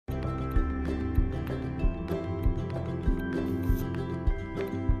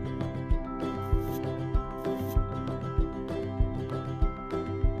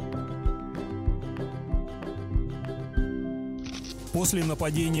После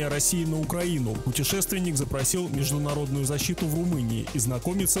нападения России на Украину путешественник запросил международную защиту в Румынии и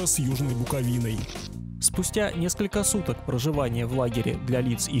знакомится с Южной Буковиной. Спустя несколько суток проживания в лагере для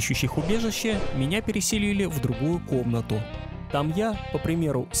лиц, ищущих убежище, меня переселили в другую комнату. Там я, по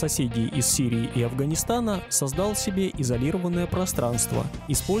примеру соседей из Сирии и Афганистана, создал себе изолированное пространство,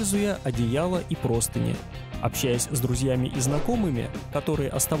 используя одеяло и простыни. Общаясь с друзьями и знакомыми, которые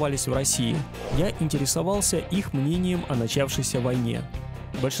оставались в России, я интересовался их мнением о начавшейся войне.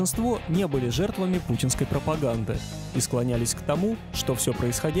 Большинство не были жертвами путинской пропаганды и склонялись к тому, что все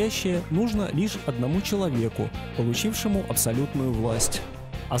происходящее нужно лишь одному человеку, получившему абсолютную власть.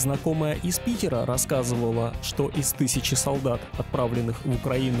 А знакомая из Питера рассказывала, что из 1000 солдат, отправленных в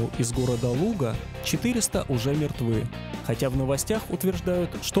Украину из города Луга, 400 уже мертвы, хотя в новостях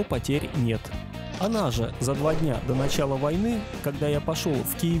утверждают, что потерь нет. Она же за 2 дня до начала войны, когда я пошел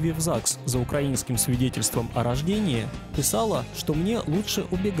в Киеве в ЗАГС за украинским свидетельством о рождении, писала, что мне лучше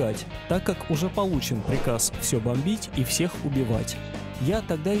убегать, так как уже получен приказ все бомбить и всех убивать. Я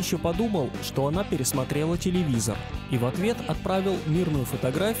тогда еще подумал, что она пересмотрела телевизор, и в ответ отправил мирную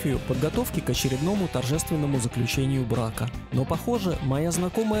фотографию подготовки к очередному торжественному заключению брака. Но, похоже, моя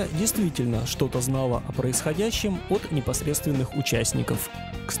знакомая действительно что-то знала о происходящем от непосредственных участников.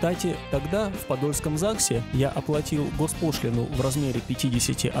 Кстати, тогда в Подольском ЗАГСе я оплатил госпошлину в размере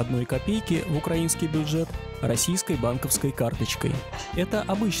 51 копейки в украинский бюджет российской банковской карточкой. Это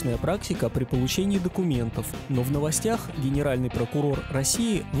обычная практика при получении документов, но в новостях генеральный прокурор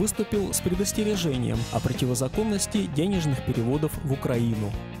России выступил с предостережением о противозаконности денежных переводов в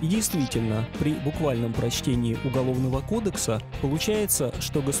Украину. И действительно, при буквальном прочтении Уголовного кодекса получается,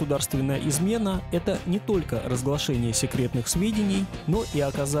 что государственная измена – это не только разглашение секретных сведений, но и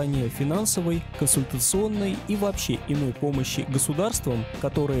оказание финансовой, консультационной и вообще иной помощи государствам,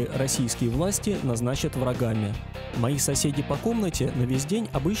 которые российские власти назначат врагами. Мои соседи по комнате на весь день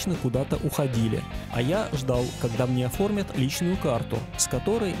обычно куда-то уходили, а я ждал, когда мне оформят личную карту, с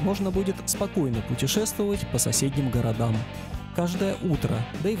которой можно будет спокойно путешествовать по соседним городам. Каждое утро,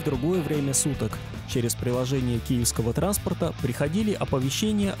 да и в другое время суток, через приложение киевского транспорта приходили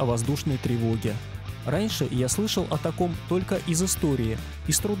оповещения о воздушной тревоге. Раньше я слышал о таком только из истории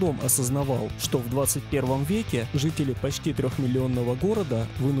и с трудом осознавал, что в 21 веке жители почти 3-миллионного города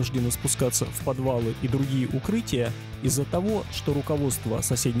вынуждены спускаться в подвалы и другие укрытия из-за того, что руководство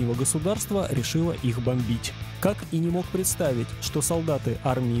соседнего государства решило их бомбить. Как и не мог представить, что солдаты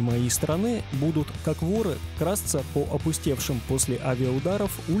армии моей страны будут, как воры, красться по опустевшим после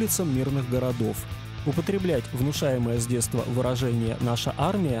авиаударов улицам мирных городов. Употреблять внушаемое с детства выражение «наша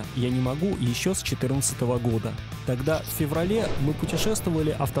армия» я не могу еще с 2014 года. Тогда, в феврале, мы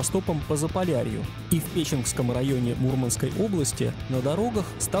путешествовали автостопом по Заполярью, и в Печенгском районе Мурманской области на дорогах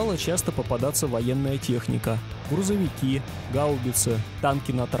стала часто попадаться военная техника – грузовики, гаубицы,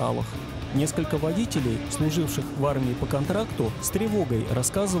 танки на тралах. Несколько водителей, служивших в армии по контракту, с тревогой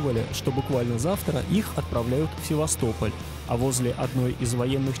рассказывали, что буквально завтра их отправляют в Севастополь. А возле одной из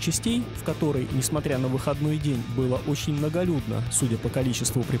военных частей, в которой, несмотря на выходной день, было очень многолюдно, судя по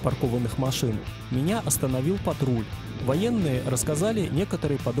количеству припаркованных машин, меня остановил патруль. Военные рассказали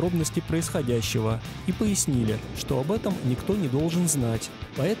некоторые подробности происходящего и пояснили, что об этом никто не должен знать,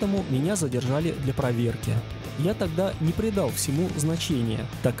 поэтому меня задержали для проверки. Я тогда не придал всему значения,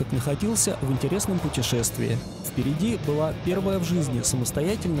 так как находился в интересном путешествии. Впереди была первая в жизни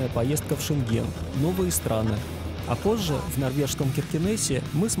самостоятельная поездка в Шенген, новые страны. А позже в норвежском Киркенесе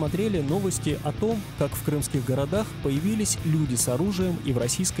мы смотрели новости о том, как в крымских городах появились люди с оружием и в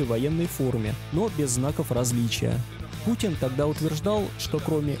российской военной форме, но без знаков различия. Путин тогда утверждал, что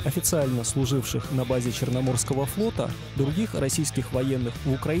кроме официально служивших на базе Черноморского флота, других российских военных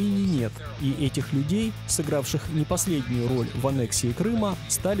в Украине нет, и этих людей, сыгравших не последнюю роль в аннексии Крыма,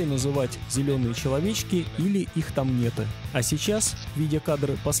 стали называть «зеленые человечки» или «их там неты». А сейчас, видя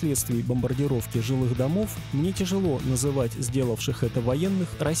кадры последствий бомбардировки жилых домов, мне тяжело называть сделавших это военных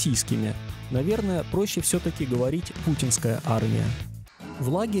российскими. Наверное, проще все-таки говорить «путинская армия». В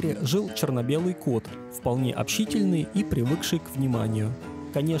лагере жил черно-белый кот, вполне общительный и привыкший к вниманию.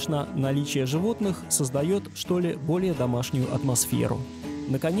 Конечно, наличие животных создает, что ли, более домашнюю атмосферу.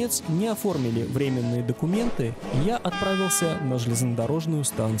 Наконец, мне оформили временные документы, и я отправился на железнодорожную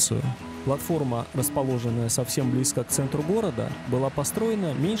станцию. Платформа, расположенная совсем близко к центру города, была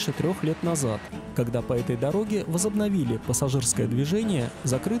построена меньше 3 лет назад, когда по этой дороге возобновили пассажирское движение,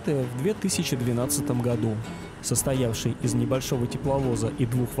 закрытое в 2012 году. Состоявший из небольшого тепловоза и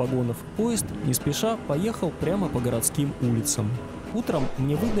 2 вагонов поезд не спеша поехал прямо по городским улицам. Утром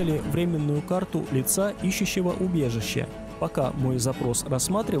мне выдали временную карту лица, ищущего убежище, Пока мой запрос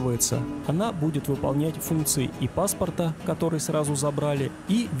рассматривается, она будет выполнять функции и паспорта, который сразу забрали,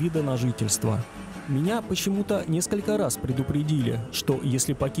 и вида на жительство. Меня почему-то несколько раз предупредили, что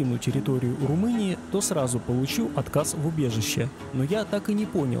если покину территорию Румынии, то сразу получу отказ в убежище. Но я так и не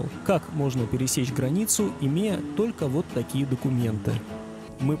понял, как можно пересечь границу, имея только вот такие документы.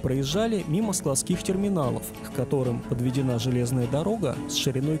 Мы проезжали мимо складских терминалов, к которым подведена железная дорога с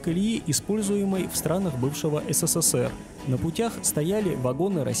шириной колеи, используемой в странах бывшего СССР. На путях стояли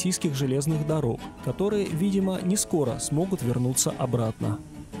вагоны российских железных дорог, которые, видимо, не скоро смогут вернуться обратно.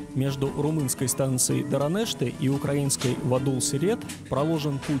 Между румынской станцией Доронеште и украинской Подол-Сирет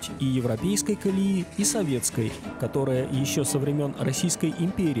проложен путь и европейской колеи, и советской, которая еще со времен Российской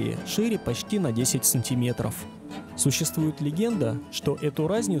империи шире почти на 10 сантиметров. Существует легенда, что эту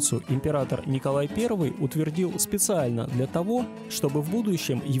разницу император Николай I утвердил специально для того, чтобы в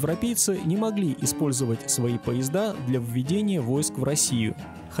будущем европейцы не могли использовать свои поезда для введения войск в Россию.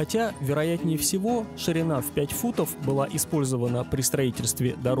 Хотя, вероятнее всего, ширина в 5 футов была использована при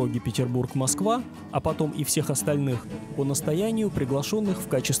строительстве дороги Петербург-Москва, а потом и всех остальных, по настоянию приглашенных в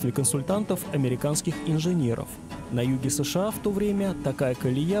качестве консультантов американских инженеров. На юге США в то время такая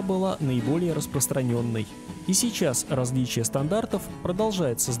колея была наиболее распространенной. И сейчас различие стандартов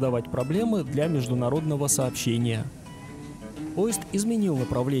продолжает создавать проблемы для международного сообщения. Поезд изменил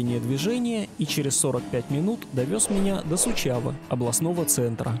направление движения и через 45 минут довез меня до Suceava, областного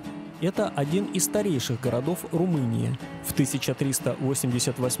центра. Это один из старейших городов Румынии. В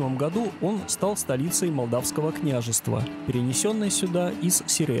 1388 году он стал столицей Молдавского княжества, перенесенной сюда из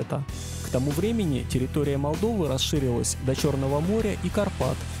Сирета. К тому времени территория Молдовы расширилась до Черного моря и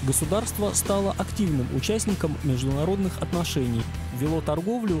Карпат. Государство стало активным участником международных отношений, вело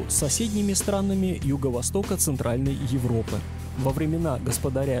торговлю с соседними странами юго-востока Центральной Европы. Во времена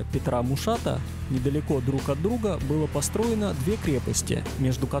господаря Петра Мушата недалеко друг от друга было построено 2 крепости,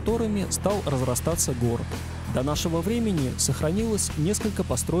 между которыми стал разрастаться город. До нашего времени сохранилось несколько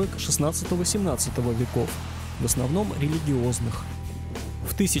построек 16-18 веков, в основном религиозных.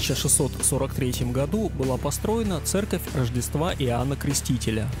 В 1643 году была построена церковь Рождества Иоанна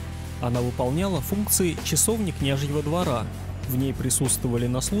Крестителя. Она выполняла функции часовни княжьего двора. В ней присутствовали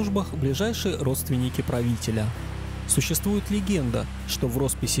на службах ближайшие родственники правителя. Существует легенда, что в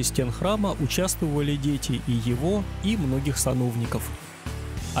росписи стен храма участвовали дети и его, и многих сановников.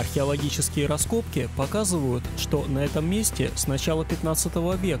 Археологические раскопки показывают, что на этом месте с начала 15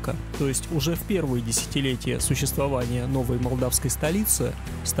 века, то есть уже в первые десятилетия существования новой молдавской столицы,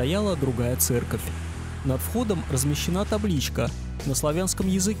 стояла другая церковь. Над входом размещена табличка на славянском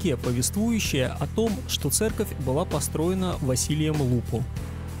языке, повествующая о том, что церковь была построена Василием Лупу.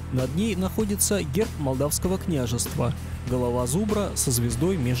 Над ней находится герб Молдавского княжества – голова зубра со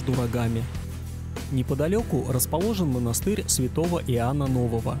звездой между рогами. Неподалеку расположен монастырь святого Иоанна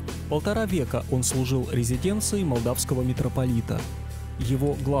Нового. 1,5 века он служил резиденцией молдавского митрополита.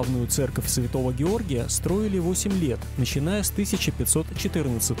 Его главную церковь Святого Георгия строили 8 лет, начиная с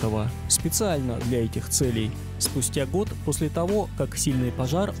 1514-го, специально для этих целей, спустя год после того, как сильный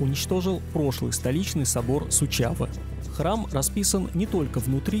пожар уничтожил прошлый столичный собор Suceava. Храм расписан не только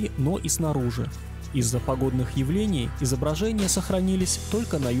внутри, но и снаружи. Из-за погодных явлений изображения сохранились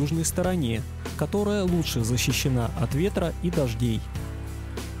только на южной стороне, которая лучше защищена от ветра и дождей.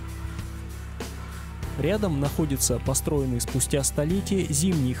 Рядом находится построенный спустя столетия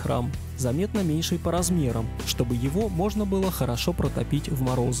зимний храм, заметно меньший по размерам, чтобы его можно было хорошо протопить в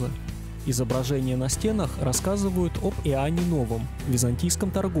морозы. Изображения на стенах рассказывают об Иоанне Новом, византийском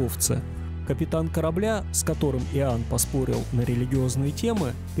торговце. Капитан корабля, с которым Иоанн поспорил на религиозные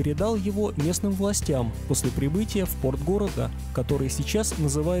темы, передал его местным властям после прибытия в порт города, который сейчас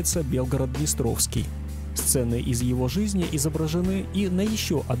называется Белгород-Днестровский. Сцены из его жизни изображены и на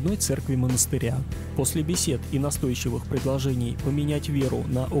еще одной церкви монастыря. После бесед и настойчивых предложений поменять веру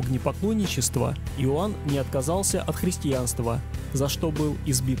на огнепоклонничество, Иоанн не отказался от христианства, за что был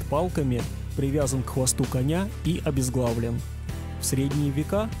избит палками, привязан к хвосту коня и обезглавлен. В средние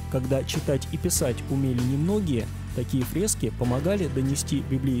века, когда читать и писать умели немногие, такие фрески помогали донести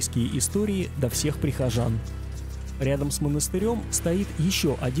библейские истории до всех прихожан. Рядом с монастырем стоит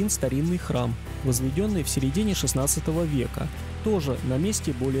еще один старинный храм, возведенный в середине XVI века, тоже на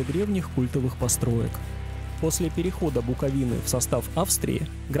месте более древних культовых построек. После перехода Буковины в состав Австрии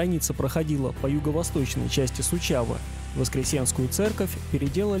граница проходила по юго-восточной части Suceava. Воскресенскую церковь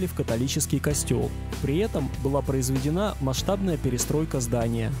переделали в католический костел. При этом была произведена масштабная перестройка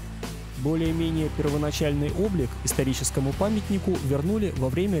здания. Более-менее первоначальный облик историческому памятнику вернули во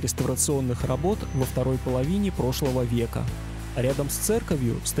время реставрационных работ во второй половине прошлого века. а рядом с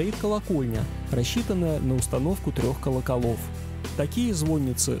церковью стоит колокольня, рассчитанная на установку 3 колоколов. Такие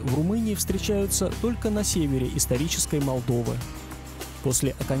звонницы в Румынии встречаются только на севере исторической Молдовы.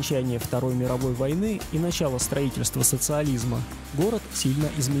 После окончания Второй мировой войны и начала строительства социализма город сильно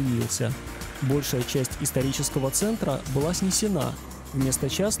изменился. Большая часть исторического центра была снесена, вместо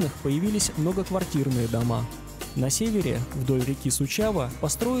частных появились многоквартирные дома. На севере, вдоль реки Suceava,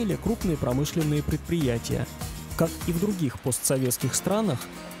 построили крупные промышленные предприятия. Как и в других постсоветских странах,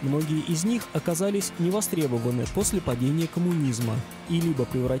 многие из них оказались невостребованы после падения коммунизма и либо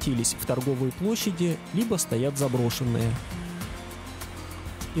превратились в торговые площади, либо стоят заброшенные.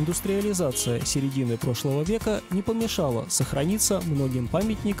 Индустриализация середины прошлого века не помешала сохраниться многим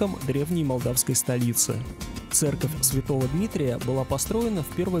памятникам древней молдавской столицы. Церковь Святого Дмитрия была построена в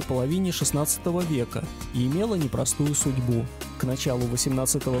первой половине XVI века и имела непростую судьбу. К началу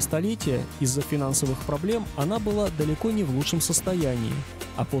XVIII столетия из-за финансовых проблем она была далеко не в лучшем состоянии,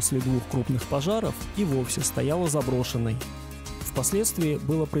 а после 2 крупных пожаров и вовсе стояла заброшенной. Впоследствии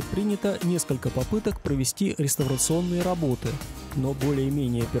было предпринято несколько попыток провести реставрационные работы, но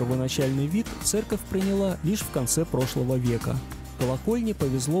более-менее первоначальный вид церковь приняла лишь в конце прошлого века. Колокольне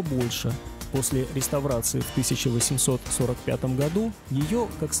повезло больше. После реставрации в 1845 году ее,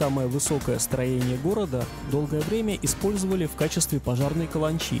 как самое высокое строение города, долгое время использовали в качестве пожарной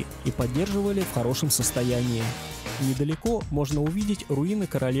каланчи и поддерживали в хорошем состоянии. Недалеко можно увидеть руины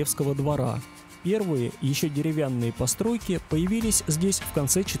Королевского двора. Первые, еще деревянные постройки появились здесь в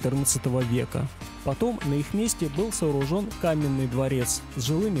конце XIV века. Потом на их месте был сооружен каменный дворец с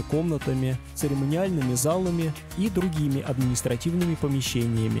жилыми комнатами, церемониальными залами и другими административными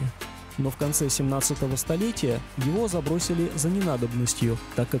помещениями. Но в конце 17 столетия его забросили за ненадобностью,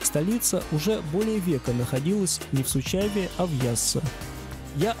 так как столица уже более века находилась не в Suceavе, а в Яссе.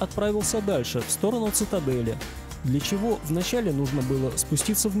 Я отправился дальше, в сторону цитадели, для чего вначале нужно было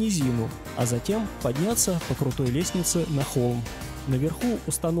спуститься в низину, а затем подняться по крутой лестнице на холм. Наверху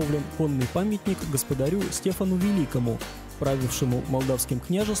установлен конный памятник господарю Стефану Великому, правившему Молдавским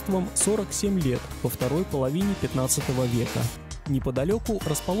княжеством 47 лет во второй половине 15 века. Неподалеку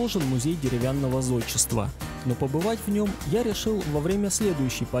расположен музей деревянного зодчества, но побывать в нем я решил во время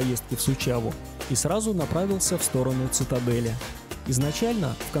следующей поездки в Suceavу и сразу направился в сторону цитадели.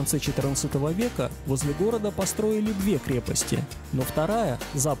 Изначально, в конце XIV века, возле города построили 2 крепости, но вторая,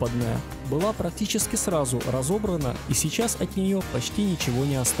 западная, была практически сразу разобрана, и сейчас от нее почти ничего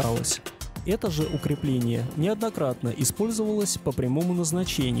не осталось. Это же укрепление неоднократно использовалось по прямому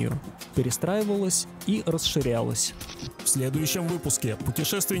назначению, перестраивалось и расширялось. В следующем выпуске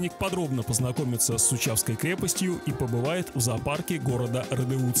путешественник подробно познакомится с Suceavской крепостью и побывает в зоопарке города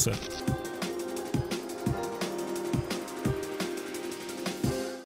Радauti.